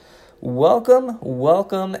Welcome,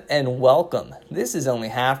 and welcome. This is Only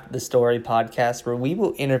Half the Story podcast, where we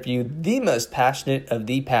will interview the most passionate of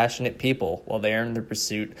the passionate people while they are in the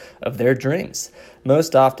pursuit of their dreams.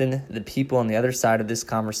 Most often, the people on the other side of this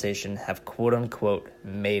conversation have quote-unquote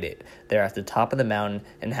made it. They're at the top of the mountain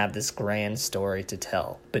and have this grand story to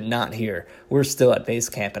tell. But not here. We're still at base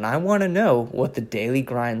camp, and I want to know what the daily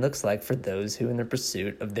grind looks like for those who are in the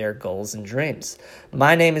pursuit of their goals and dreams.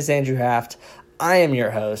 My name is Andrew Haft. I am your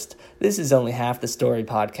host. This is Only Half the Story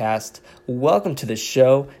podcast. Welcome to the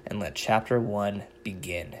show, and let Chapter 1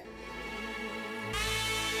 begin.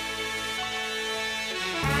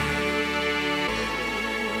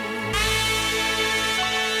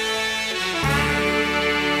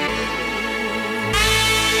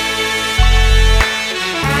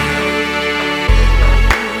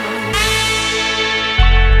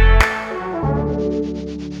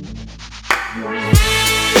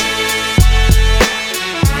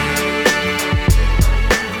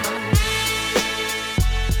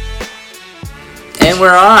 And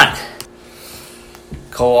we're on.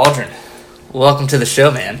 Cole Waldron, welcome to the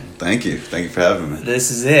show, man. Thank you for having me.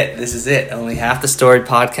 This is it. Only Half the Story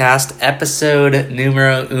podcast, episode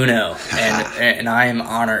numero uno. And I am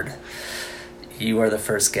honored. You are the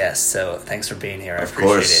first guest, so thanks for being here. I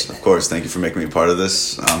appreciate it. Of course. Thank you for making me part of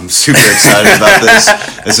this. I'm super excited about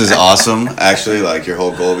this. This is awesome, actually, like your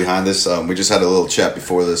whole goal behind this. We just had a little chat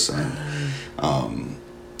before this, and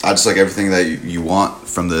I just like everything that you want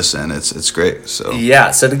from this, and it's great. So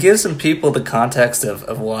to give some people the context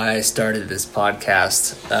of why I started this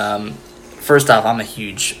podcast, first off, I'm a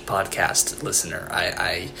huge podcast listener.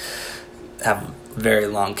 I have very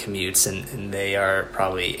long commutes, and they are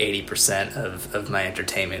probably 80% of my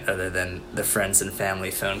entertainment, other than the friends and family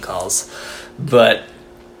phone calls. But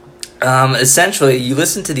essentially, you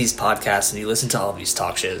listen to these podcasts and you listen to all of these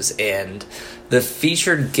talk shows, and the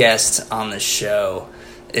featured guest on the show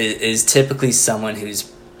is typically someone who's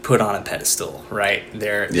put on a pedestal, right?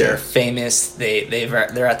 They're famous.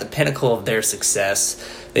 They're at the pinnacle of their success.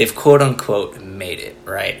 They've quote unquote made it,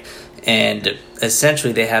 right? And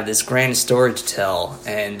essentially they have this grand story to tell.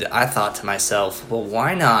 And I thought to myself, well,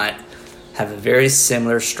 why not have a very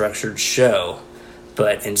similar structured show,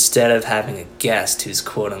 but instead of having a guest who's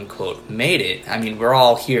quote unquote made it, I mean, we're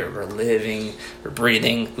all here. We're living, we're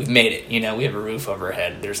breathing, we've made it. You know, we have a roof over our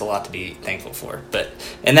head. There's a lot to be thankful for. But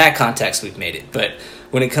in that context, we've made it. But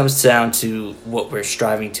when it comes down to what we're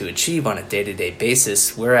striving to achieve on a day-to-day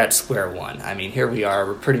basis, we're at square one. I mean, here we are.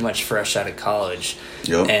 We're pretty much fresh out of college.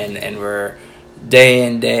 Yep. And we're day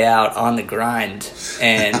in, day out on the grind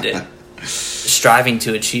and striving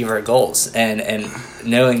to achieve our goals. And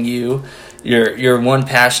knowing you're one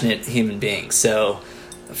passionate human being. So,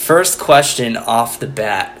 first question off the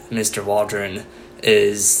bat, Mr. Waldron,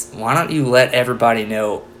 is why don't you let everybody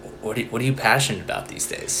know what are you passionate about these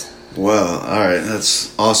days? Well, all right,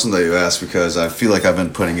 that's awesome that you asked, because I feel like I've been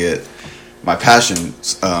putting my passion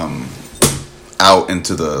out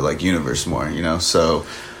into the universe more, you know. So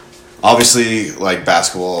obviously,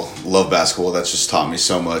 basketball, love basketball. That's just taught me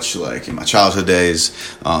so much, in my childhood days.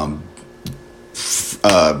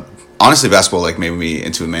 Honestly, basketball made me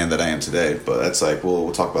into a man that I am today, but that's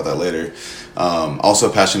we'll talk about that later.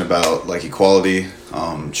 Also passionate about equality,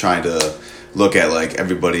 trying to look at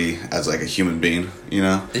everybody as a human being, you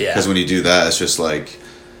know? Yeah. Because when you do that, it's just I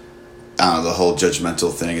don't know, the whole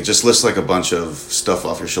judgmental thing. It just lifts a bunch of stuff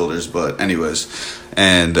off your shoulders. But anyways,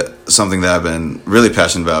 and something that I've been really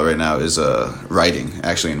passionate about right now is writing,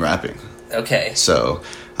 actually, and rapping. Okay. So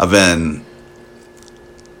I've been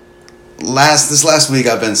this last week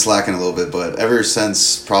I've been slacking a little bit, but ever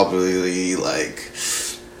since probably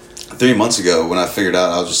 3 months ago when I figured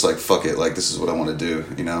out, I was just fuck it, this is what I want to do,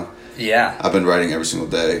 you know? Yeah. I've been writing every single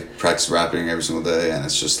day, practice rapping every single day, and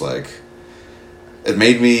it's just it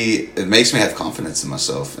makes me have confidence in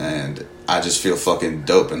myself, and I just feel fucking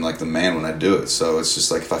dope and the man when I do it. So it's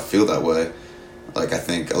just if I feel that way, I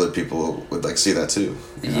think other people would see that too,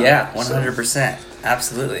 you know? Yeah, 100%. So.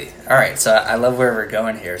 Absolutely. All right, so I love where we're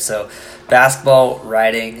going here. So basketball,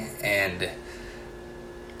 writing, and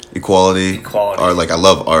equality. Or I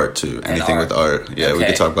love art too. Anything with art. Yeah, okay. We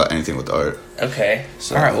could talk about anything with art. Okay.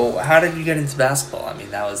 So, all right. Well, how did you get into basketball? I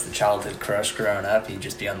mean, that was the childhood crush growing up. You'd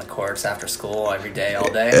just be on the courts after school every day,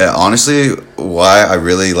 all day. Yeah. Honestly, why I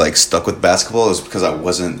really stuck with basketball is because I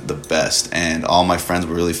wasn't the best, and all my friends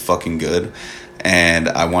were really fucking good, and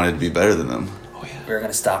I wanted to be better than them. Oh yeah. We're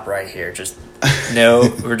gonna stop right here.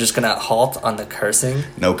 No, we're just gonna halt on the cursing.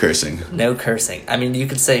 No cursing. No cursing. I mean, you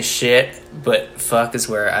could say shit, but fuck is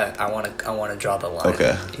where I want to draw the line.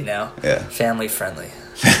 Okay. You know. Yeah. Family friendly.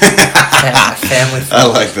 Family friendly. I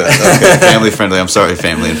like that. Okay, family friendly. I'm sorry,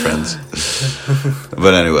 family and friends.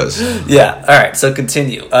 But anyways. Yeah. All right. So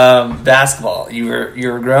continue. Basketball. You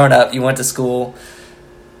were growing up. You went to school.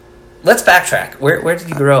 Let's backtrack. Where did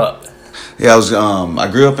you grow up? Yeah, I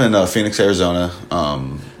grew up in Phoenix, Arizona.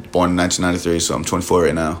 Born in 1993, so I'm 24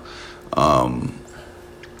 right now.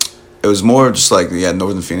 It was more just like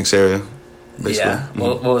northern Phoenix area. Basically. Yeah.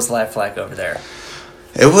 What was life like over there?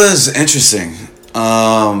 It was interesting.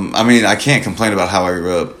 I mean, I can't complain about how I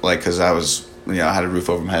grew up, like, because I was, I had a roof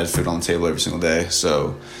over my head, food on the table every single day.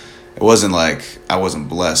 So it wasn't like I wasn't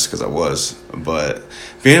blessed, because I was. But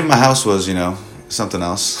being in my house was, something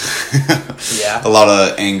else. Yeah. A lot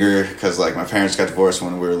of anger, because, like, my parents got divorced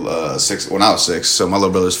when we were 6, when I was 6. So my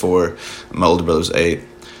little brother's 4, my older brother's 8.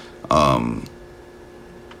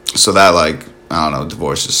 So that, like, I don't know,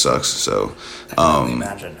 divorce just sucks. So, I can only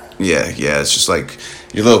imagine. Yeah, it's just like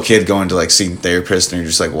your little kid going to like seeing therapist, and you're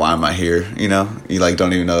just like, why am I here? You like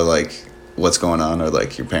don't even know like what's going on, or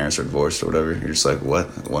like your parents are divorced or whatever. You're just like, what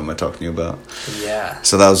am I talking to you about? Yeah.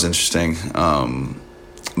 So that was interesting.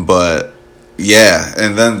 But yeah,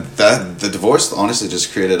 and then the divorce honestly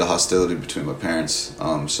just created a hostility between my parents.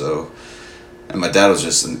 And my dad was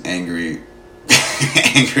just an angry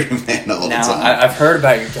man all the time. I've heard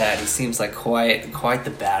about your dad. He seems like quite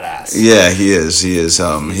the badass. Yeah, he is. He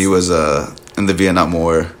was in the Vietnam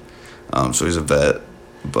War, so he's a vet.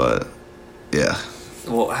 But yeah.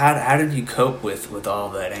 Well, how did you cope with all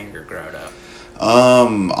that anger growing up?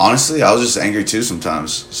 Honestly, I was just angry too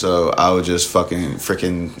sometimes. So I would just So I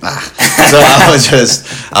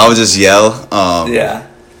would just yell. Yeah.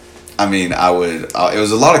 I mean, it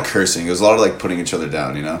was a lot of cursing. It was a lot of like putting each other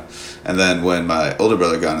down, And then when my older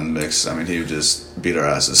brother got in the mix, I mean, he would just beat our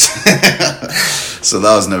asses. So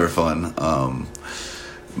that was never fun.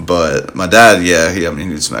 But my dad, he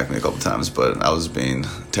would smack me a couple times, but I was being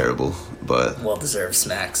terrible. But well-deserved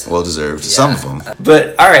smacks. Well-deserved. Yeah. Some of them.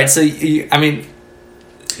 But, all right, so,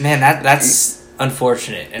 man, that's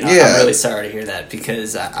unfortunate. And I'm really sorry to hear that,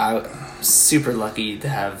 because I'm super lucky to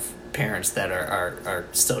have parents that are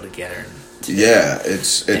still together. Yeah,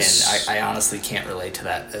 it's and I honestly can't relate to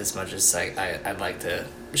that as much as I'd like to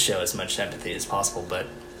show as much empathy as possible. But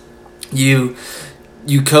you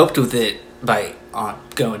coped with it by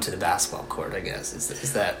going to the basketball court, I guess.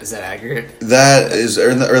 Is that accurate? That is,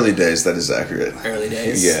 in the early days, that is accurate. Early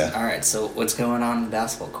days? Yeah. All right, so what's going on in the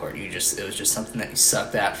basketball court? It was just something that you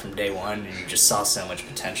sucked at from day one, and you just saw so much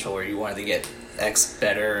potential where you wanted to get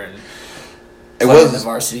better and play on the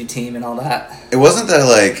varsity team and all that? It wasn't that,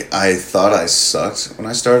 like, I thought I sucked when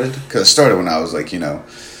I started. Because I started when I was, like,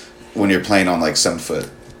 when you're playing on, like, 7-foot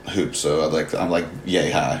hoops. So, I'm, like, yay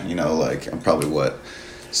high. Like, I'm probably, 9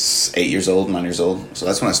 years old? So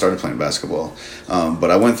that's when I started playing basketball. But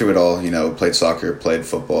I went through it all, played soccer, played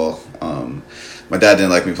football. My dad didn't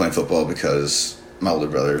like me playing football because my older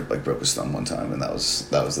brother, like, broke his thumb one time, and that was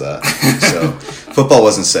that. So, football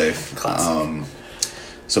wasn't safe. Classic.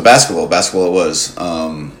 So basketball it was.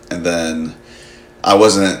 And then I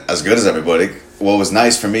wasn't as good as everybody. What was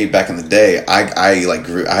nice for me back in the day, I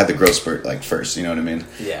had the growth spurt, like, first, you know what I mean?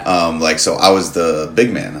 Yeah. So I was the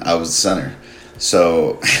big man. I was the center.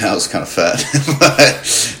 So I was kind of fat,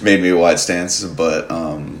 but made me a wide stance. But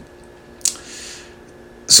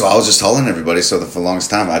so I was just taller than everybody. So for the longest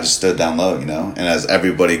time, I just stood down low, And as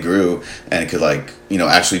everybody grew and could, like,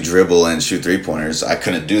 actually dribble and shoot 3-pointers, I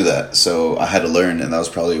couldn't do that. So I had to learn, and that was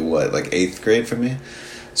probably 8th grade for me.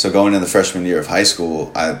 So going in the freshman year of high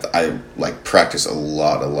school, I practiced a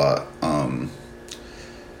lot.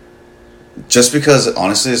 Just because,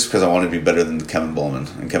 honestly, it's because I wanted to be better than Kevin Bowman.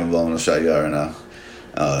 And Kevin Bowman will shout you out right now.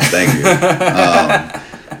 Thank you.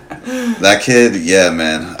 That kid, yeah,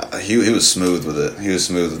 man. He was smooth with it. He was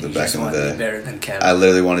smooth with it back in the day. To be better than Kevin. I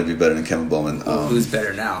literally wanted to be better than Kevin Bowman. Who's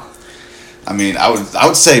better now? I mean, I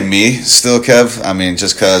would say me still, Kev. I mean,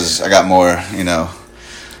 just because I got more,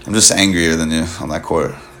 I'm just angrier than you on that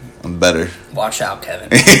court. I'm better. Watch out, Kevin.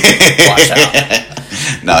 Watch out.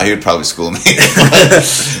 No, he would probably school me.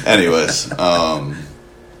 Anyways,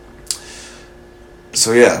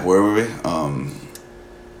 so yeah, where were we?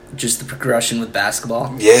 Just the progression with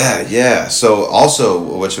basketball. Yeah. So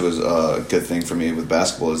also, which was a good thing for me with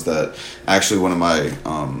basketball, is that actually one of my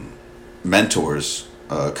mentors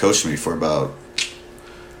coached me for about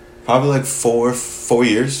probably like 4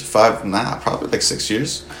 years, probably like 6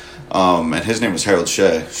 years. And his name was Harold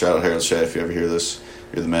Shea. Shout out Harold Shea if you ever hear this.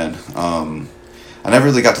 You're the man. I never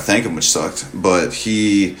really got to thank him, which sucked. But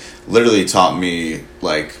he literally taught me,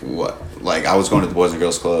 like, I was going to the Boys and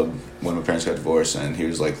Girls Club when my parents got divorced, and he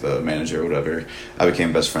was, like, the manager or whatever. I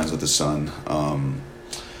became best friends with his son.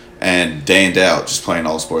 and day in day out just playing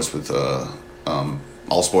all sports with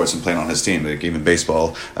all sports and playing on his team. Like even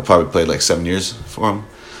baseball, I probably played like 7 years for him.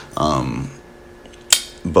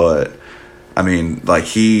 But I mean,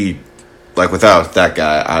 like without that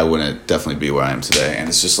guy, I wouldn't definitely be where I am today. And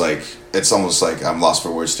it's just like, it's almost like I'm lost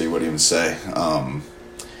for words to what to even say.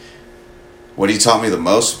 What he taught me the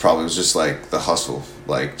most probably was just like the hustle,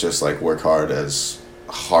 like just like work hard as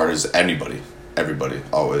everybody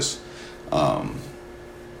always.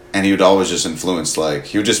 And he would always just influence, like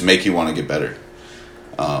he would just make you want to get better.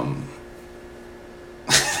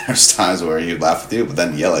 There's times where he'd laugh with you, but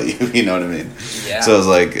then yell at you. You know what I mean? Yeah. So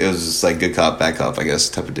it was just like good cop, bad cop, I guess,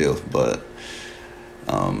 type of deal. But,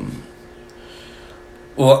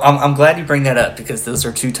 well, I'm glad you bring that up because those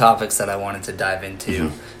are two topics that I wanted to dive into,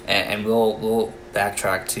 mm-hmm. and we'll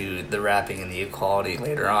backtrack to the rapping and the equality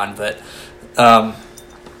later on. But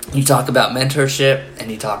you talk about mentorship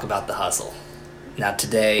and you talk about the hustle. Now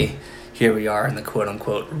today, here we are in the quote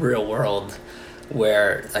unquote real world,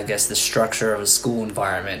 where I guess the structure of a school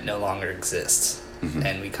environment no longer exists. Mm-hmm.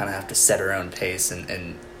 And we kind of have to set our own pace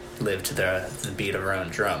and live to the beat of our own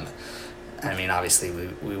drum. I mean, obviously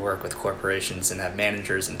we work with corporations and have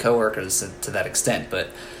managers and coworkers to that extent, but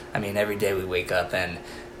I mean, every day we wake up and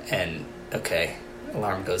okay,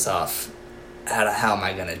 alarm goes off. How am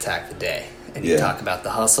I going to attack the day? And you talk about the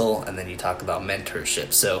hustle, and then you talk about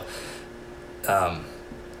mentorship. So, what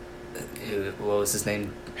was his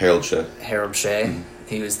name? Harold Shea. Mm-hmm.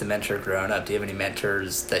 He was the mentor growing up. Do you have any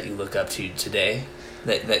mentors that you look up to today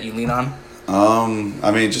that you lean on?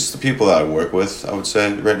 I mean, just the people that I work with, I would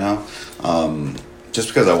say right now. Just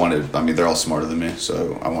because they're all smarter than me,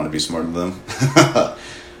 so I want to be smarter than them.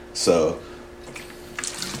 So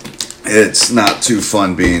it's not too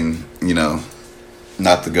fun being,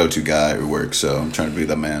 not the go-to guy at work. So I'm trying to be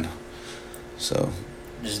the man. So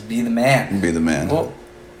just be the man. Be the man. Well,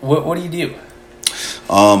 what do you do?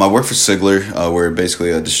 I work for Sigler. We're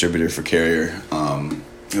basically a distributor for Carrier,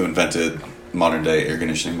 who invented modern day air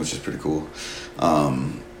conditioning, which is pretty cool.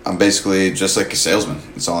 I'm basically just like a salesman.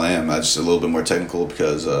 That's all I am. I'm just a little bit more technical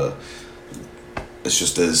because it's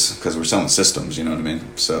just because we're selling systems, you know what I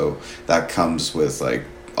mean? So that comes with like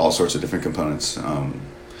all sorts of different components.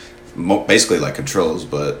 Basically like controls,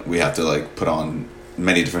 but we have to like put on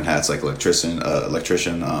many different hats, like electrician,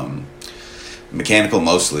 mechanical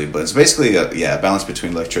mostly, but it's basically a balance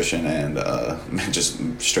between electrician and just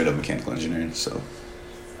straight up mechanical engineering. So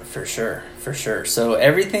for sure. So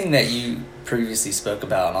everything that you previously spoke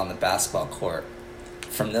about on the basketball court,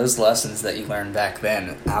 from those lessons that you learned back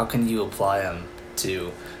then, how can you apply them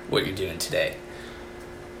to what you're doing today?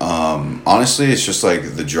 Honestly, it's just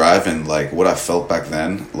like the drive and like what I felt back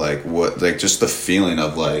then, just the feeling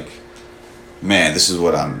of like, man, this is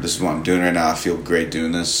what I'm doing right now. I feel great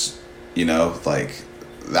doing this. Like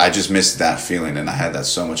I just missed that feeling, and I had that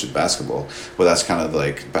so much with basketball. But that's kind of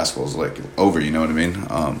like basketball's like over, you know what I mean?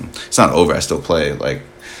 It's not over. I still play like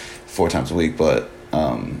 4 times a week, but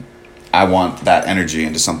I want that energy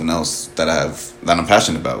into something else that I'm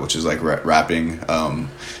passionate about, which is like rapping,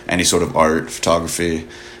 any sort of art, photography,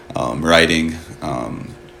 writing,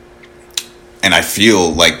 and I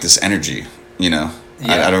feel like this energy, Yeah.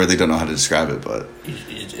 I don't know how to describe it, but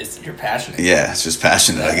you're passionate. Yeah, it's just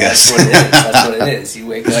passionate, I guess. That's what it is. You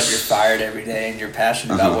wake up, you're fired every day, and you're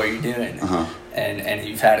passionate about what you're doing. And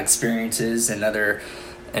you've had experiences and other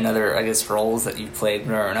I guess roles that you've played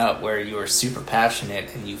growing up where you are super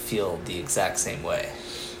passionate and you feel the exact same way.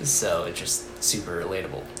 So it's just super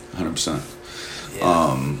relatable. 100%.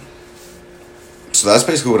 Yeah. So that's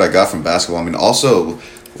basically what I got from basketball. I mean, also,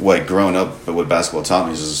 like growing up, what basketball taught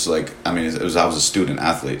me is just like, I was a student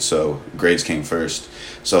athlete, so grades came first.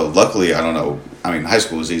 So luckily, I don't know. I mean, high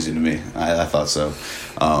school was easy to me. I thought so.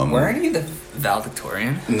 Weren't you the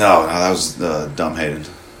valedictorian? No, that was Dom Hayden.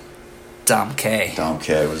 Dom K. Dom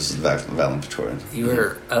K was the valedictorian. You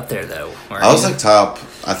were up there though. I was like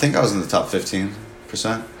I think I was in the top 15%.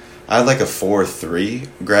 I had like a 4.3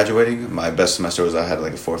 graduating. My best semester I had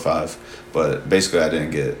like a 4.5, but basically I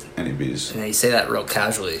didn't get any B's. And you say that real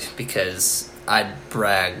casually because I'd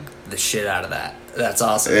brag the shit out of that. That's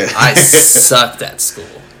awesome. Yeah. I sucked at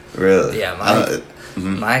school. Really? Yeah,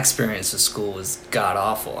 my experience with school was god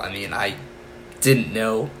awful. I mean, I didn't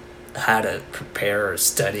know how to prepare or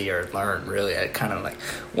study or learn, really. I kind of like,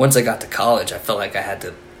 once I got to college, I felt like I had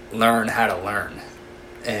to learn how to learn.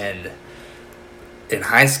 And in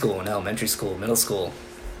high school, in elementary school, middle school,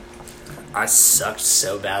 I sucked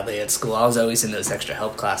so badly at school. I was always in those extra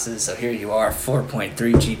help classes. So here you are, 4.3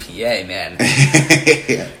 GPA, man.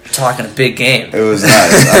 Yeah. Talking a big game. It was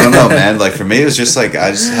nice. I don't know, man. Like for me, it was just like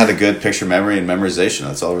I just had a good picture memory and memorization.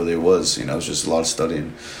 That's all really it was. It was just a lot of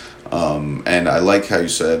studying. And I like how you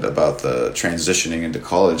said about the transitioning into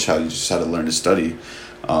college, how you just had to learn to study.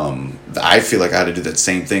 I feel like I had to do that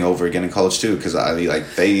same thing over again in college too, because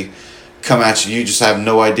they come at you, you just have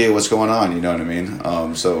no idea what's going on, you know what I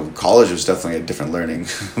mean? So college was definitely a different learning,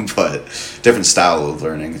 but different style of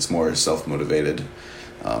learning. It's more self-motivated,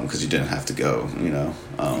 because you didn't have to go, you know?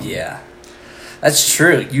 Yeah. That's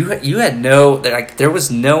true. You had no, like, there was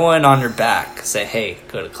no one on your back say, hey,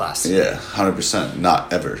 go to class today. Yeah, 100%.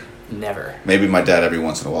 Not ever. Never. Maybe my dad every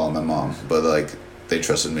once in a while and my mom, but like they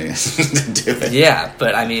trusted me to do it. Yeah,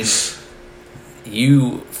 but I mean,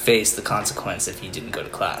 you faced the consequence if you didn't go to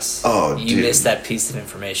class. Oh, you dude. missed that piece of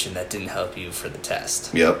information that didn't help you for the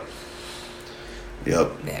test. Yep.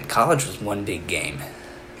 Man, college was one big game.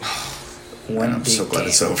 I'm so glad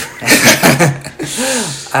it's over.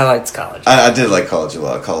 I liked college. I did like college a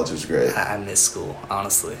lot. College was great. I miss school,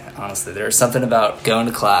 honestly. There was something about going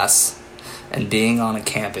to class and being on a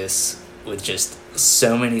campus with just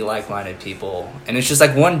so many like-minded people, and it's just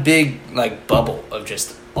like one big like bubble of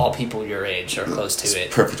just all people your age or close to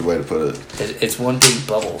it. Perfect way to put it. It's one big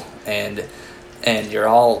bubble, and you're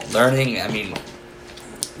all learning. I mean,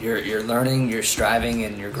 you're learning, you're striving,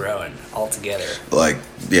 and you're growing all together. Like,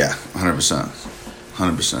 yeah, 100%.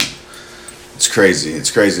 100%. It's crazy.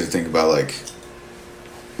 It's crazy to think about, like,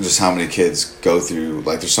 just how many kids go through,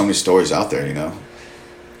 like, there's so many stories out there, you know?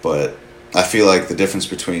 But I feel like the difference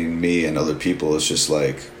between me and other people is just,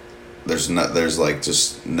 like, I'm not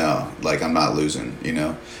losing, you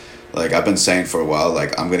know? Like, I've been saying for a while,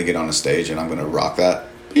 like, I'm going to get on a stage and I'm going to rock that.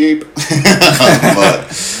 Beep. But,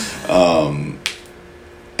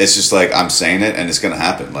 it's just like I'm saying it and it's gonna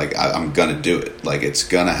happen. Like I'm gonna do it. Like it's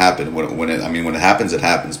gonna happen. When it happens, it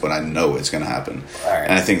happens. But I know it's gonna happen. All right.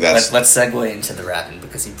 And I think that's let's segue into the rapping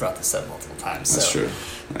because you brought this up multiple times. That's true.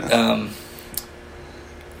 Yeah.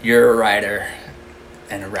 You're a writer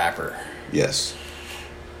and a rapper. Yes.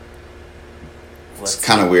 It's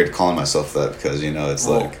kind of weird calling myself that because it's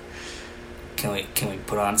like. Can we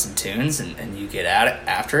put on some tunes and you get at it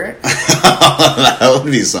after it? That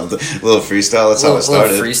would be something. A little freestyle. That's how it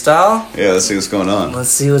started. Little freestyle? Yeah, let's see what's going on.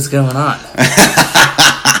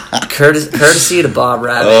 Courtesy to Bob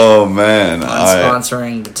Rabbit. Oh, man.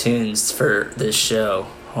 Sponsoring the tunes for this show.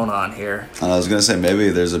 Hold on here. I was going to say maybe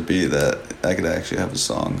there's a beat that I could actually have a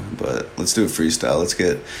song, but let's do a freestyle. Let's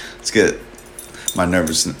get my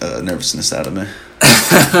nervousness out of me.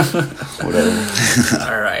 Whatever.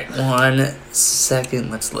 All right, 1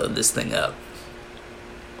 second. Let's load this thing up.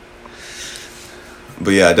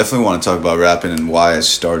 But yeah, I definitely want to talk about rapping and why I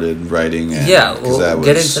started writing. And get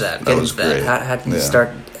into that. Great. How did you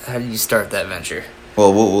start? How did you start that venture?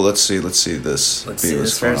 Well, let's see this. Let's see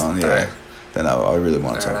what's going on. Yeah. Right. Then I really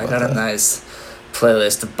want to talk about that. I got a nice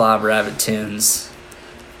playlist of Bob Rabbit tunes.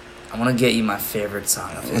 I want to get you my favorite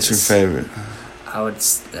song of his. What's your favorite? It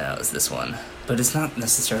was this one. But it's not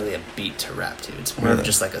necessarily a beat to rap to. It's more of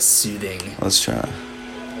just like a soothing. Let's try.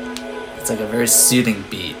 It's like a very soothing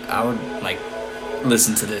beat. I would like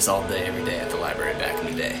listen to this all day, every day at the library back in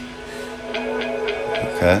the day.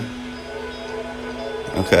 Okay.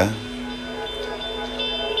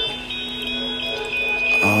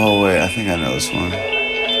 Oh wait, I think I know this one.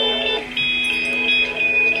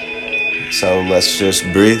 So let's just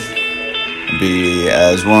breathe, be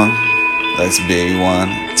as one. Let's be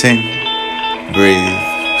one team. Breathe.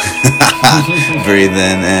 Breathe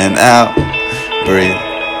in and out. Breathe.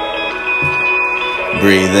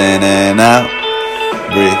 Breathe in and out.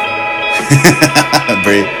 Breathe.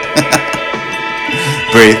 Breathe.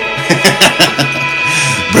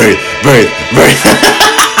 Breathe. Breathe.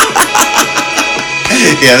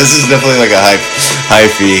 Yeah, this is definitely like a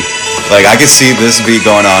hyphy. Like I could see this beat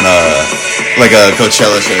going on like a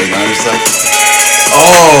Coachella show. I'm just like,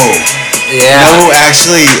 oh. Yeah. No,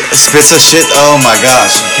 actually spits a shit. Oh my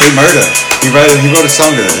gosh, K-Murda. He wrote a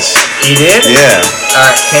song to this. He did? Yeah.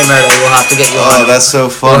 Alright, K-Murda, we'll have to get you on. Oh, that's so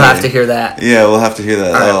funny. We'll have to hear that. Yeah, we'll have to hear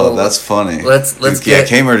that. Right, well, that's funny. Let's get. Yeah,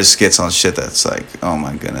 K-Murda skits on shit that's like, oh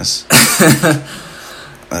my goodness.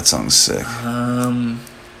 That song's sick.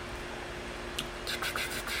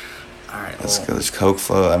 Alright. Let's go. There's Coke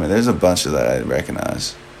Flow. I mean, there's a bunch of that I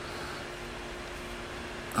recognize.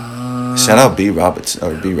 Shout out B Rabbit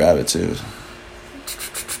too.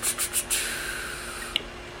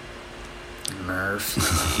 Murph.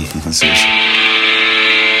 Let's see.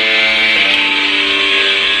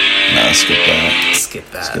 No, skip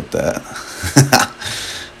that.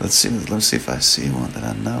 Let's see if I see one that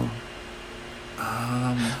I know.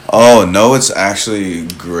 Oh no, it's actually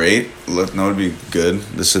great. Look, no, it'd be good.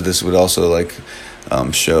 This would also like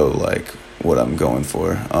show like what I'm going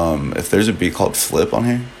for. If there's a beat called Flip on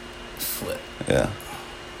here. Flip. Yeah.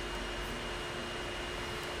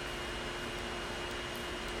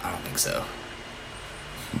 think so.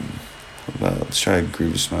 Well, let's try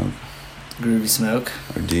Groovy Smoke. Groovy Smoke.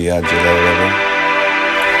 Or D.I. whatever.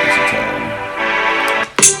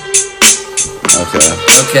 Okay.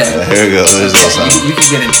 Okay. Yeah, here we go. There's that song. You can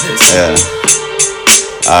get into this. Yeah.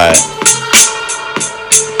 Alright.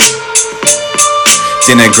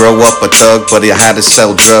 Didn't grow up a thug, but I had to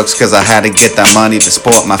sell drugs, cause I had to get that money to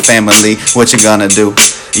support my family. What you gonna do?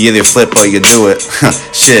 You either flip or you do it.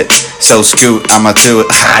 Shit, so scoot, I'ma do it.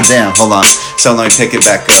 Damn, hold on. So let me pick it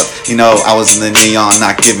back up. You know, I was in the neon,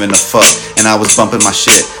 not giving a fuck, and I was bumping my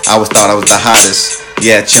shit. I always thought I was the hottest.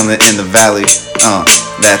 Yeah, chilling in the valley.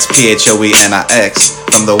 That's PHOENIX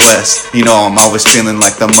from the west. You know, I'm always feeling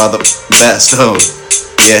like the mother best. Oh,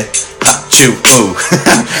 yeah. Chew, ooh.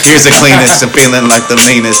 Here's the cleanest. I'm feeling like the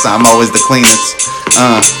meanest. I'm always the cleanest.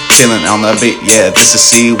 Chilling on the beat. Yeah, this is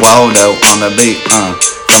C Waldo on the beat.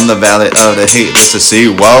 From the valley of the heat. This is C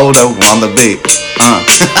Waldo on the beat.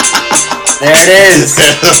 There it is.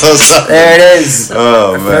 There it is.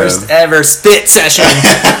 Oh, Our man. first ever spit session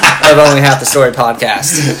of Only Half the Story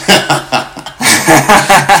podcast.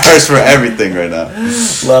 First for everything right now.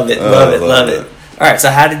 Love it. Love it. All right. So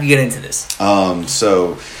how did you get into this?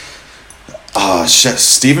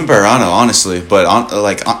 Stephen Barano, honestly, but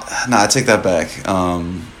I take that back.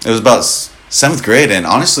 It was about 7th grade, and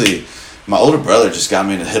honestly, my older brother just got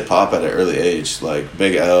me into hip hop at an early age. Like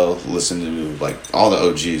Big L, listened to like all the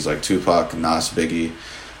OGs, like Tupac, Nas, Biggie,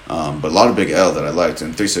 but a lot of Big L that I liked,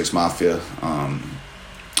 and 3 6 Mafia.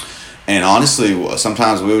 And honestly,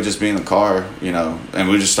 sometimes we would just be in the car, you know, and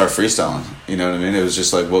we would just start freestyling. You know what I mean? It was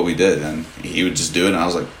just like what we did, and he would just do it, and I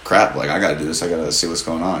was like, crap, like I gotta do this. I gotta see what's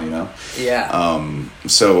going on, you know? Yeah.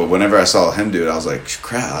 So whenever I saw him do it, I was like,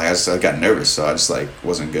 crap, I got nervous, so I just like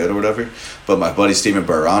wasn't good or whatever. But my buddy Stephen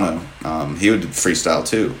Barano, he would freestyle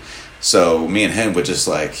too. So me and him would just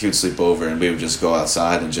like, he would sleep over, and we would just go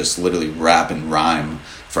outside and just literally rap and rhyme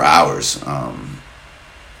for hours.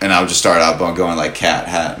 And I would just start out by going like cat,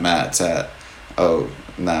 hat, mat, tat. Oh,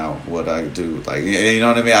 now what I do, like, you know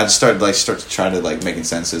what I mean? I just started to try to like making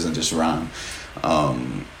senses and just rhyme.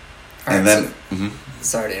 And then,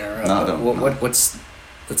 sorry to interrupt. No, don't. Let's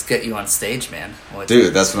get you on stage, man.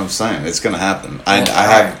 Dude, that's what I'm saying. It's gonna happen. I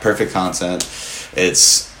have perfect content.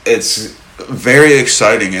 It's very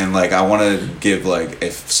exciting, and like I want to give, like,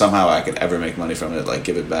 if somehow I could ever make money from it, like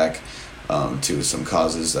give it back to some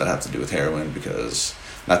causes that have to do with heroin, because.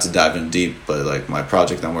 Not to dive in deep, but like my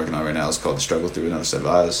project I'm working on right now is called The Struggle Through Another Set of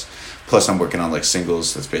Eyes. Plus I'm working on like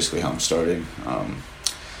singles. That's basically how I'm starting.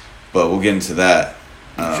 But we'll get into that.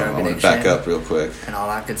 I want to back up real quick. And all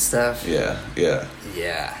that good stuff. Yeah.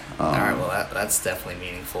 All right, well that's definitely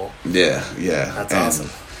meaningful. Yeah. That's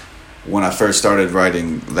awesome. When I first started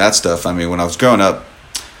writing that stuff, I mean, when I was growing up,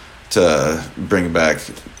 to bring back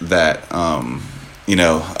that,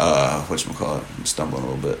 whatchamacallit, I'm stumbling a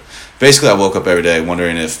little bit. Basically, I woke up every day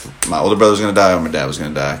wondering if my older brother was going to die or my dad was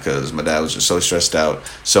going to die, because my dad was just so stressed out,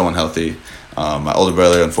 so unhealthy. My older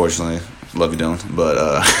brother, unfortunately, love you, Dylan, but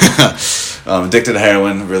addicted to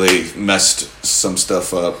heroin, really messed some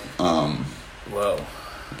stuff up. Whoa.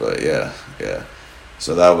 But yeah.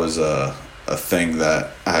 So that was a thing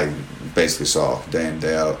that I basically saw day in,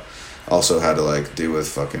 day out. Also had to like deal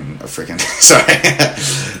with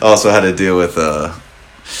also had to deal with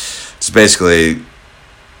it's basically,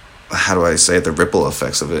 how do I say it, the ripple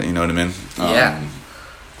effects of it, you know what I mean? Yeah.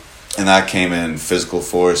 And that came in physical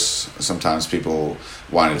force. Sometimes people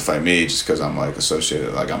wanted to fight me just because I'm like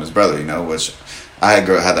associated, like I'm his brother, you know, which I had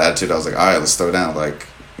the attitude. I was like, all right, let's throw down, like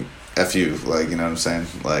F you, like, you know what I'm saying?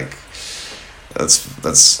 Like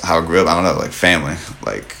that's how I grew up. I don't know, like family,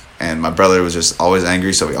 like. And my brother was just always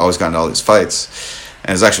angry, so we always got into all these fights.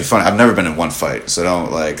 And it's actually funny. I've never been in one fight, so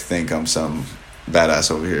don't like think I'm some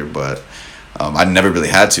badass over here. But I never really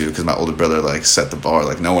had to, because my older brother like set the bar.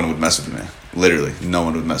 Like no one would mess with me. Literally, no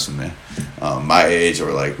one would mess with me. My age,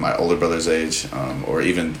 or like my older brother's age, or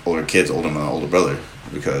even older kids older than my older brother,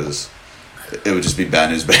 because it would just be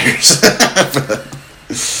bad news bears.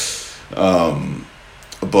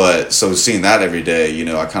 But so seeing that every day, you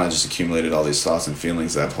know, I kind of just accumulated all these thoughts and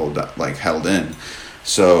feelings that I've held in.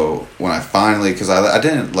 So when I finally, because I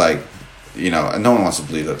didn't like, you know, no one wants to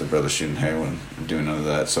believe that the brother's shooting heroin or doing none of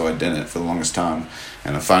that. So I didn't for the longest time.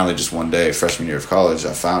 And I finally just one day, freshman year of college,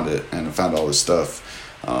 I found it, and I found all this stuff.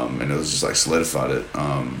 And it was just like solidified it.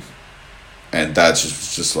 And that's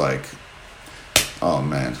just like, oh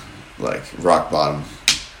man, like rock bottom.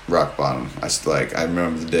 I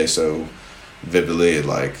remember the day so vividly, it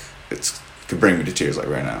could bring me to tears, like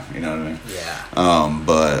right now, you know what I mean? Yeah.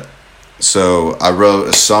 But so I wrote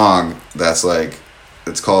a song that's like,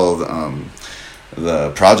 it's called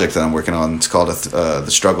the project that I'm working on. It's called The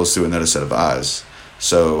Struggles Through Another Set of Eyes.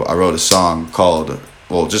 So I wrote a song called,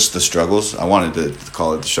 well, just The Struggles. I wanted to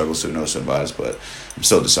call it The Struggles Through Another Set of Eyes, but I'm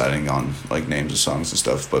still deciding on like names of songs and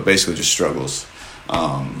stuff. But basically just struggles.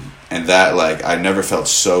 And that, like, I never felt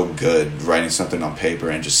so good writing something on paper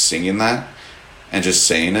and just singing that and just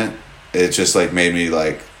saying it. It just like made me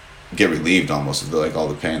like get relieved almost of like all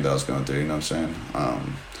the pain that I was going through, you know what I'm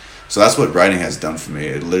saying? So that's what writing has done for me.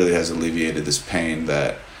 It literally has alleviated this pain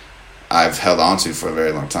that I've held on to for a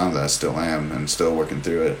very long time, that I still am and still working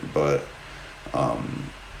through it. But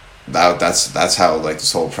that's how like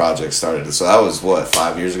this whole project started. So that was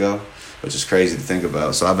 5 years ago, which is crazy to think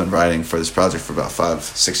about. So I've been writing for this project for about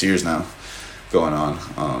 5-6 years now going on.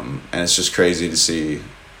 And it's just crazy to see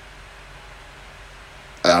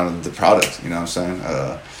the product, you know what I'm saying?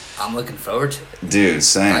 I'm looking forward to it. Dude,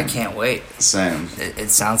 same. I can't wait. Same.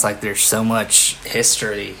 It sounds like there's so much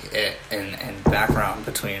history and background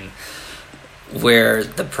between where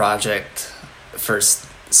the project first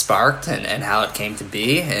sparked and how it came to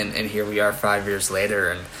be, and here we are 5 years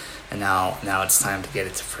later, and now it's time to get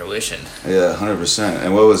it to fruition. Yeah, 100%.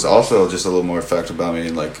 And what was also just a little more effect about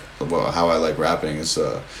me, like, well, how I like rapping is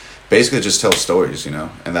basically just tell stories, you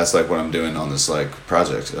know? And that's like what I'm doing on this like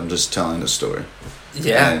project. I'm just telling a story.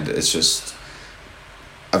 Yeah. And it's just,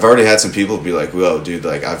 I've already had some people be like, whoa, dude,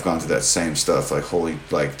 like, I've gone through that same stuff. Like, holy,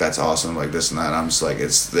 like, that's awesome. Like, this and that. And I'm just like,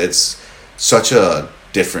 it's such a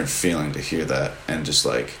different feeling to hear that. And just,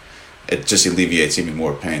 like, it just alleviates even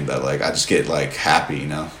more pain that, like, I just get, like, happy, you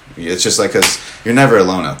know? It's just, like, because you're never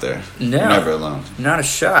alone out there. No. You're never alone. Not a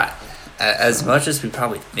shot. As much as we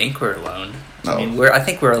probably think we're alone. No. I mean, I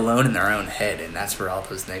think we're alone in our own head, and that's where all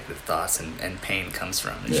those negative thoughts and pain comes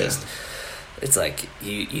from. It's just... It's like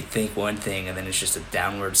you think one thing, and then it's just a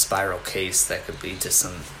downward spiral case that could lead to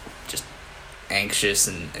some just anxious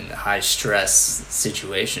and high stress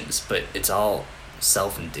situations, but it's all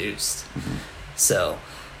self-induced. Mm-hmm. So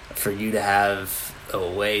for you to have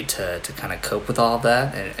a way to kind of cope with all of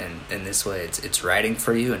that, and in this way it's writing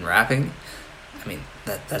for you and rapping, I mean,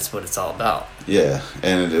 that's what it's all about. Yeah,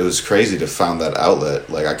 and it was crazy to find that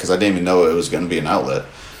outlet, like, because I didn't even know it was going to be an outlet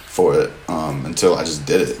for it until I just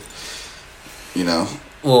did it. You know,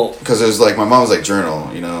 well, because it was like my mom was like journal,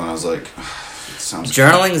 you know, and I was like, it sounds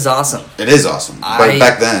journaling is awesome. It is awesome, but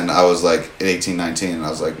back then I was like 18, 19, and I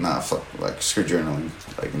was like, nah, fuck, like, screw journaling,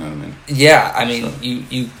 like, you know what I mean? Yeah, I mean, so.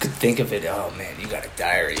 you could think of it. Oh man, you got a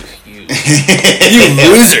diary, you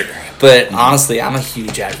loser. But honestly, I'm a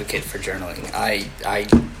huge advocate for journaling. I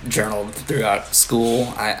journaled throughout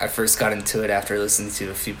school. I first got into it after listening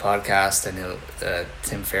to a few podcasts. I know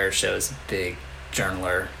Tim Ferriss show is a big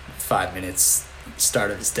journaler. 5 minutes,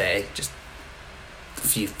 start of his day, just a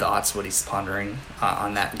few thoughts, what he's pondering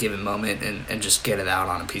on that given moment, and just get it out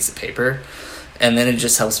on a piece of paper. And then it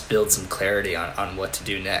just helps build some clarity on what to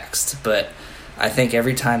do next. But I think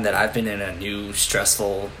every time that I've been in a new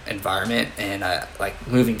stressful environment, and like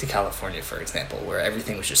moving to California, for example, where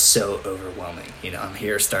everything was just so overwhelming. You know, I'm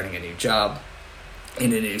here starting a new job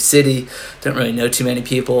in a new city, don't really know too many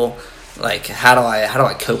people. Like, how do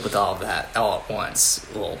I cope with all of that all at once?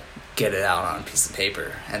 Well, get it out on a piece of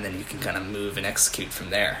paper, and then you can kind of move and execute from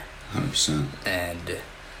there. 100%. And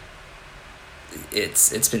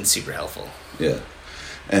it's been super helpful. Yeah,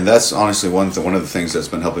 and that's honestly one of the things that's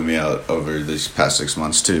been helping me out over these past 6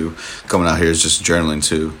 months too. Coming out here is just journaling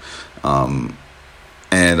too,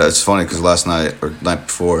 and it's funny because last night or night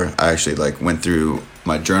before I actually like went through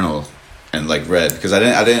my journal and like read, because I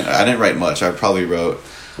didn't write much. I probably wrote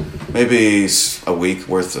maybe a week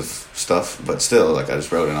worth of stuff, but still, like, I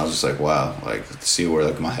just wrote it and I was just like, wow, like, see where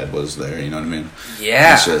like my head was there, you know what I mean?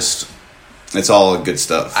 Yeah. It's all good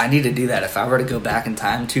stuff. I need to do that. If I were to go back in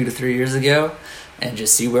time 2 to 3 years ago and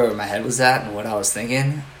just see where my head was at and what I was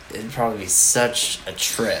thinking, it'd probably be such a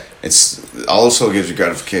trip. It also gives you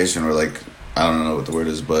gratification, or like, I don't know what the word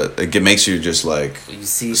is, but it makes you just like you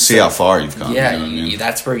see how far you've come. Yeah, you know what I mean?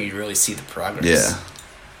 That's where you really see the progress. Yeah,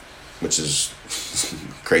 which is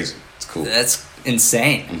crazy. It's cool. That's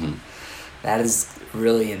insane. Mm-hmm. That is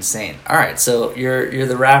really insane. All right, so you're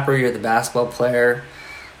the rapper, you're the basketball player.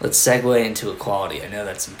 Let's segue into equality. I know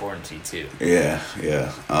that's important to you too. Yeah.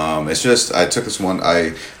 It's just, I took this one.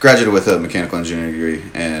 I graduated with a mechanical engineering degree,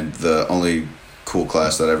 and the only cool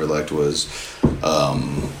class that I ever liked was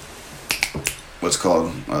what's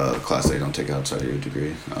called class that you don't take outside of your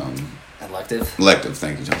degree. Elective.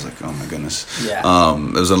 Thank you. I was like, oh my goodness. Yeah.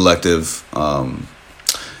 It was an elective, and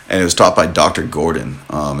it was taught by Dr. Gordon.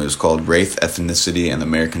 It was called Race, Ethnicity, and the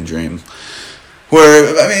American Dream.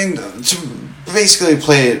 Where, I mean, to basically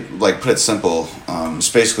put it simple, it's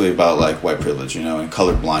basically about like white privilege, you know, and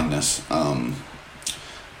color blindness.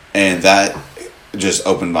 And that just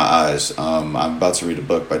opened my eyes. I'm about to read a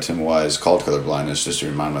book by Tim Wise called Colorblindness, just to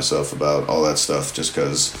remind myself about all that stuff, just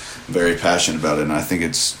because I'm very passionate about it. And I think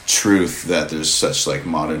it's truth that there's such like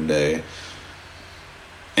modern day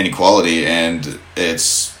inequality, and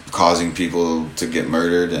it's causing people to get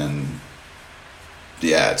murdered, and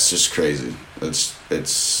yeah, it's just crazy.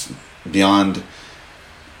 It's beyond.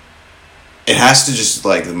 It has to just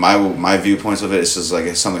like my viewpoints of it. It's just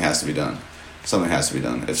like something has to be done. Something has to be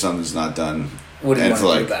done. If something's not done, what do you want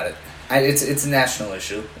to do about it? It's a national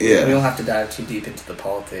issue. Yeah, we don't have to dive too deep into the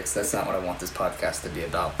politics. That's not what I want this podcast to be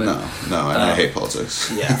about. But, no, and I hate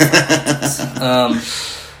politics. Yeah,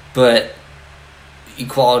 but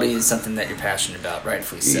equality is something that you're passionate about,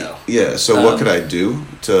 rightfully so. Yeah. So what could I do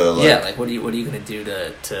to like? Yeah, like what are you going to do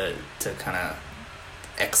to kind of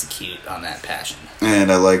execute on that passion?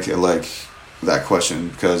 And I like that question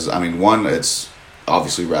because I mean, one, it's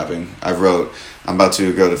obviously rapping. I'm about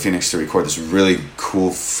to go to Phoenix to record this really cool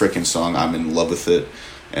freaking song. I'm in love with it,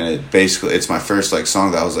 and it's my first like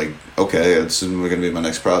song that I was like, okay, it's gonna be my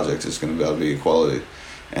next project. It's gonna be equality.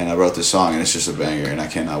 And I wrote this song, and it's just a banger, and I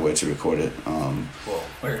cannot wait to record it. Well,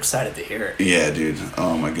 we're excited to hear it. Yeah, dude.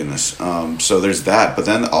 Oh, my goodness. So there's that. But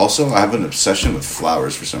then also I have an obsession with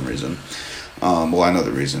flowers for some reason. Well, I know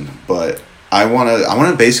the reason. But I want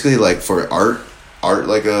to basically, like, for art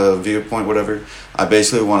like a viewpoint, whatever, I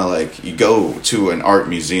basically want to, like, you go to an art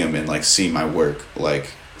museum and, like, see my work, like,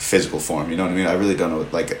 physical form. You know what I mean? I really don't know.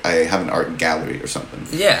 Like, I have an art gallery or something.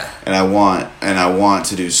 Yeah. And I want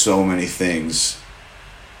to do so many things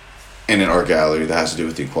in an art gallery that has to do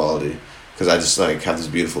with equality, because I just like have this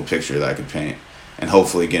beautiful picture that I could paint and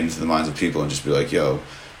hopefully get into the minds of people and just be like, yo,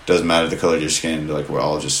 doesn't matter the color of your skin, like we're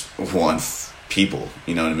all just one people,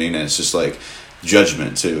 you know what I mean? And it's just like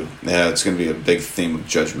judgment too. Yeah, it's going to be a big theme of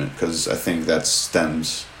judgment, because I think that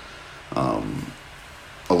stems a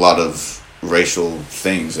lot of racial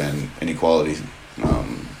things and inequality,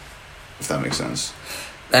 if that makes sense.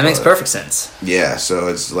 That makes perfect sense. Yeah, so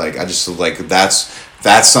it's like I just like that's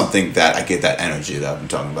something that I get that energy that I've been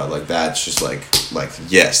talking about. Like that's just like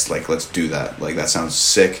yes, like let's do that. Like that sounds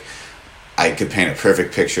sick. I could paint a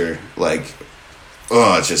perfect picture. Like,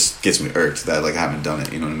 oh, it just gets me irked that like I haven't done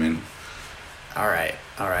it. You know what I mean? All right.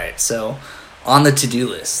 So, on the to-do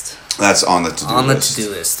list. That's on the to-do list. On the to-do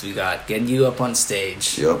list, we got getting you up on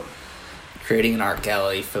stage. Yep. Creating an art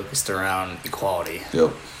gallery focused around equality.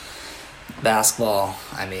 Yep. Basketball,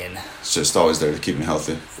 I mean... It's just always there to keep me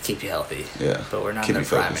healthy. Keep you healthy. Yeah. But we're not in the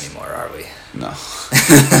prime anymore, are we? No.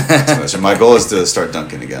 My goal is to start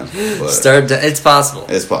dunking again. It's possible.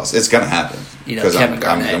 It's possible. It's going to happen. You know, Kevin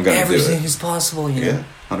Garnett, I'm gonna everything do it. is possible, you know? Yeah,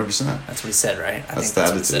 100%. That's what he said, right? That's the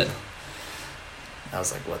attitude. That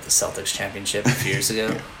was like, what, the Celtics championship a few years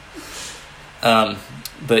ago? Yeah.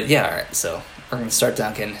 But yeah, all right, so we're going to start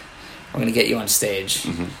dunking. We're going to get you on stage.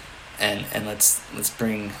 Mm-hmm. And let's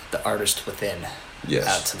bring the artist within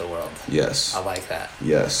out to the world. Yes. I like that.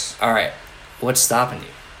 Yes. All right. What's stopping you?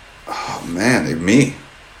 Oh, man, me.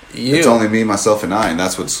 You. It's only me, myself, and I, and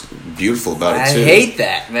that's what's beautiful about it, too. I hate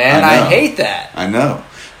that, man. I hate that. I know.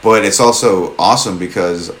 But it's also awesome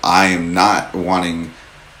because I am not wanting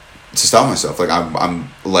to stop myself. Like, I'm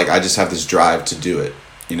like, I just have this drive to do it,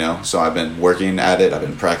 you know? So I've been working at it. I've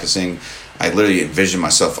been practicing. I literally envision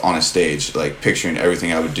myself on a stage, like picturing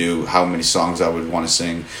everything I would do, how many songs I would want to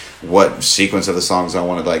sing, what sequence of the songs I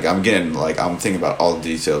wanted. Like I'm thinking about all the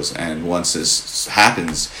details. And once this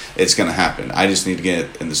happens, it's going to happen. I just need to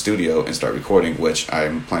get in the studio and start recording, which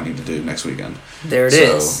I'm planning to do next weekend. There it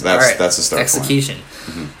is. So that's the start execution.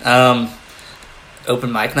 Mm-hmm.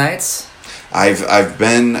 Open mic nights. I've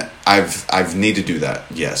need to do that.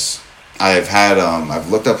 Yes. I've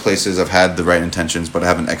looked up places, I've had the right intentions, but I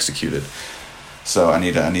haven't executed. So I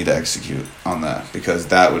need to execute on that, because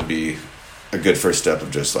that would be a good first step of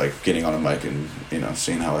just like getting on a mic and, you know,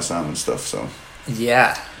 seeing how I sound and stuff. So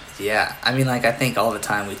yeah. I mean, like, I think all the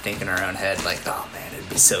time we think in our own head, like, oh man, it'd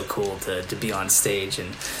be so cool to be on stage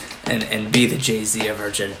and be the Jay-Z of our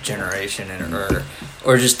generation, and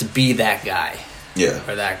or just to be that guy,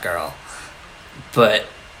 or that girl. But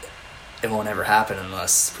it won't ever happen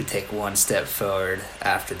unless we take one step forward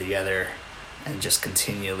after the other and just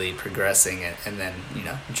continually progressing it, and then, you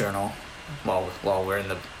know, journal while we're in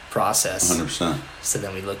the process. 100%. So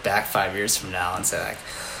then we look back 5 years from now and say, like,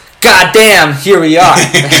 God damn, here we are.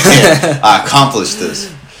 I accomplished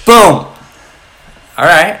this. Boom. All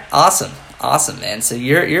right. Awesome, man. So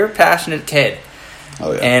you're a passionate kid.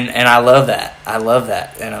 Oh, yeah. And I love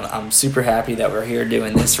that. And I'm super happy that we're here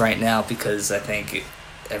doing this right now, because I think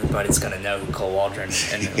everybody's going to know who Cole Waldron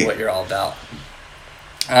and what you're all about.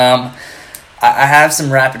 I have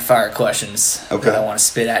some rapid fire questions Okay. that I want to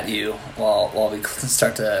spit at you while we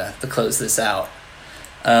start to close this out.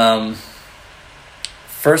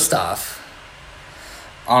 First off,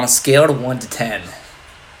 on a scale of 1 to 10,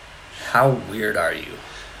 how weird are you?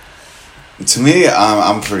 To me,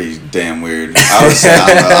 I'm pretty damn weird. I would say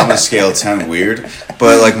I'm a scale of 10 weird,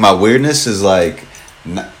 but like my weirdness is like,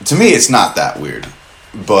 to me, it's not that weird,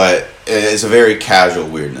 but it's a very casual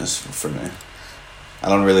weirdness for me. I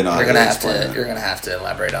don't really know how to explain it. You're gonna have to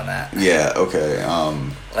elaborate on that. Yeah. Okay.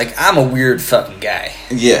 Like, I'm a weird fucking guy.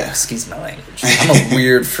 Yeah. Excuse my language. I'm a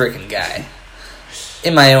weird freaking guy.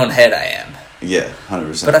 In my own head, I am. Yeah.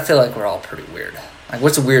 100%. But I feel like we're all pretty weird. Like,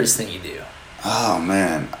 what's the weirdest thing you do? Oh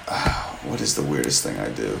man, what is the weirdest thing I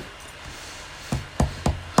do?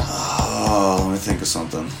 Oh, let me think of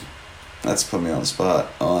something. That's put me on the spot.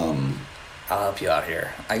 I'll help you out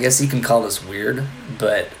here. I guess you can call this weird,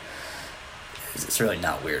 but it's really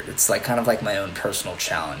not weird. It's like kind of like my own personal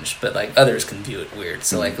challenge, but like others can view it weird.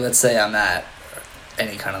 So like, let's say I'm at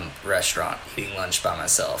any kind of restaurant eating lunch by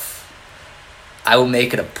myself. I will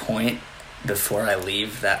make it a point before I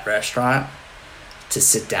leave that restaurant to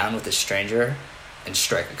sit down with a stranger and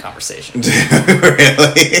strike a conversation.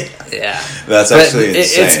 Really? Yeah. That's actually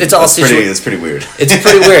insane. It's all that's pretty weird. It's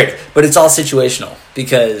pretty weird, but it's all situational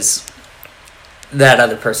because that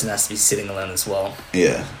other person has to be sitting alone as well.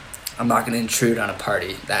 Yeah. I'm not going to intrude on a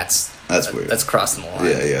party. That's weird. That's crossing the line.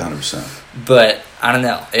 Yeah, 100%. But I don't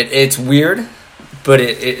know. It's weird, but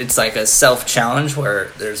it's like a self-challenge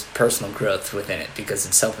where there's personal growth within it because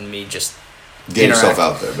it's helping me just Get yourself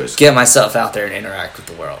out there, basically. Get myself out there and interact with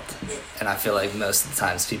the world. And I feel like most of the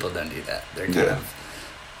times people don't do that. They're kind of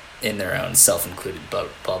in their own self-included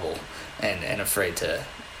bubble and afraid to,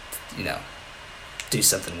 do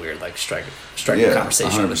something weird like strike a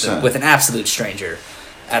conversation with an absolute stranger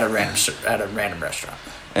at a random restaurant.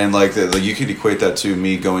 And like you could equate that to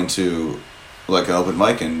me going to like an open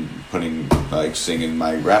mic and singing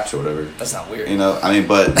my raps or whatever. That's not weird.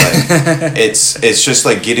 But like it's just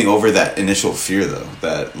like getting over that initial fear though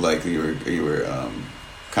that like you were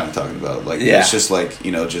kind of talking about. Like it's just like,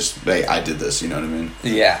 just hey, I did this, you know what I mean?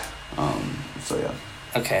 Yeah. So yeah.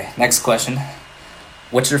 Okay, next question.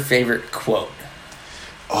 What's your favorite quote?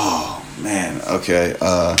 Oh man, okay.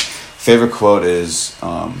 Favorite quote is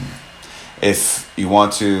if you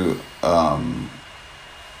want to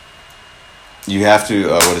you have to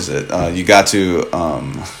what is it? You got to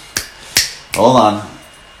hold on.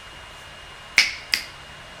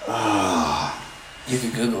 You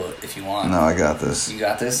can Google it if you want. No, I got this. You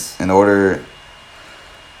got this? In order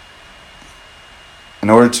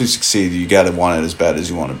to succeed, you got to want it as bad as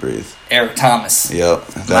you want to breathe. Eric Thomas. Yep,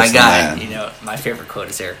 that's my guy. the man. My favorite quote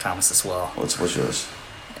is Eric Thomas as well. What's yours?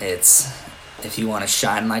 It's, if you want to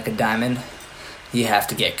shine like a diamond, you have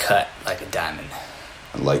to get cut like a diamond.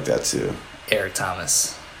 I like that too. Eric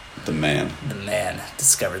Thomas. The man.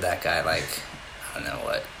 Discovered that guy I don't know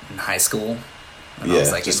what, in high school. When I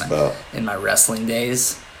was in my wrestling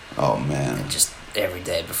days. Oh man. And just every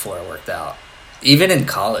day before I worked out. Even in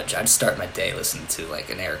college, I'd start my day listening to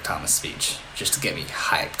an Eric Thomas speech just to get me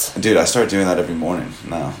hyped. Dude, I start doing that every morning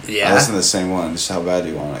now. Yeah? I listen to the same one, just how bad do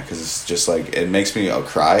you want it? Because it's just it makes me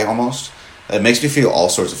cry almost. It makes me feel all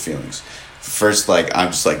sorts of feelings. First,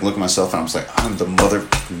 I'm just look at myself and I'm just I'm the mother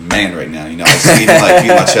man right now. I just even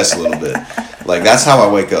beat my chest a little bit. That's how I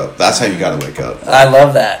wake up. That's how you gotta wake up. I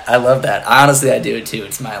love that. Honestly, I do it too.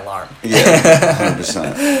 It's my alarm. Yeah,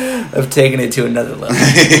 100%. I've taken it to another level.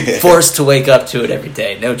 Forced to wake up to it every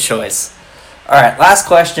day. No choice. All right, last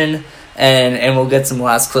question, and we'll get some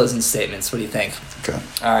last closing statements. What do you think? Okay.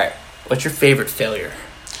 All right. What's your favorite failure?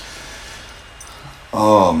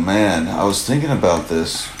 Oh man, I was thinking about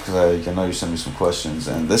this because I know you sent me some questions,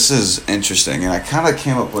 and this is interesting. And I kind of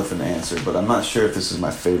came up with an answer, but I'm not sure if this is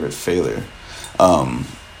my favorite failure.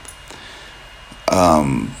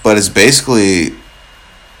 But it's basically,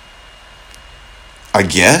 I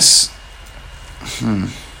guess,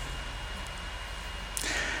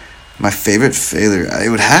 my favorite failure. It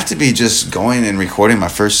would have to be just going and recording my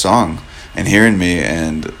first song and hearing me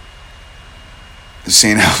and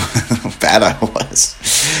seeing how bad I was,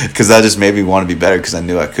 because that just made me want to be better, because I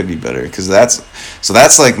knew I could be better. Because that's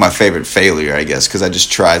my favorite failure, I guess, because I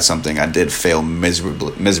just tried something. I did fail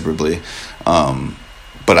miserably,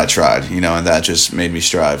 but I tried, and that just made me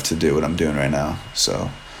strive to do what I'm doing right now.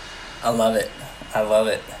 So I love it.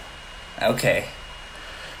 Okay.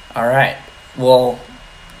 All right. Well,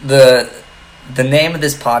 the name of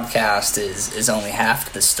this podcast is only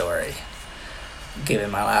half the story,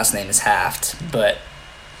 given my last name is Haft, but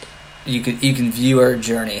you can view our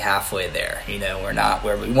journey halfway there. We're not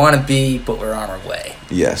where we want to be, but we're on our way.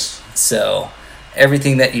 Yes. So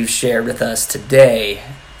everything that you've shared with us today,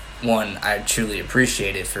 one, I truly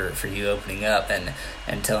appreciate it for you opening up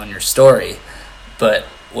and telling your story. But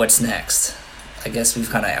what's next? I guess we've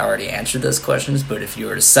kind of already answered those questions, but if you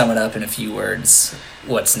were to sum it up in a few words,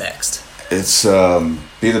 what's next? It's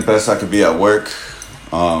be the best I could be at work,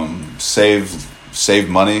 save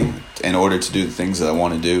money in order to do the things that I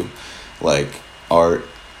want to do, like art,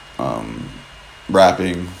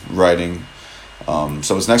 rapping, writing.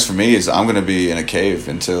 So what's next for me is I'm going to be in a cave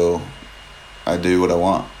until I do what I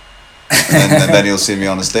want. And then you'll see me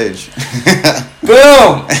on the stage.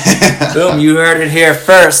 Boom! Boom, you heard it here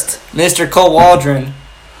first. Mr. Cole Waldron.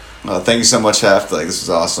 Thank you so much, Heft. This was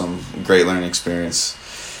awesome. Great learning experience.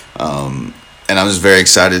 And I'm just very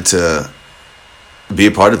excited to be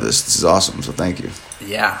a part of this. This is awesome, so thank you.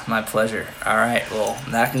 Yeah, my pleasure. All right, well,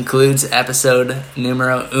 that concludes episode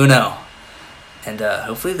numero uno. And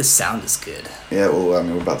hopefully the sound is good. Yeah, well,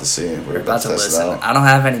 we're about to see it. We're about to listen. I don't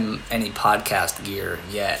have any podcast gear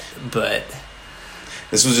yet, but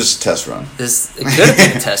this was just a test run. It could have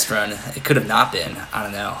been a test run. It could have not been. I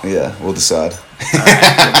don't know. Yeah, we'll decide. All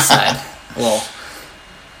right, we'll decide. Well,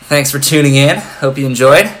 thanks for tuning in. Hope you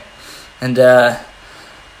enjoyed. And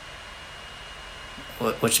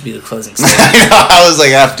what should be the closing statement? I was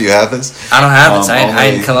like, do you have this? I don't have this. I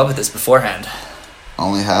didn't come up with this beforehand.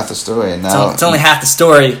 Only half the story, and now it's only half the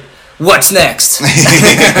story. What's next?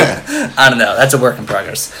 I don't know. That's a work in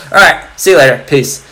progress. All right. See you later. Peace.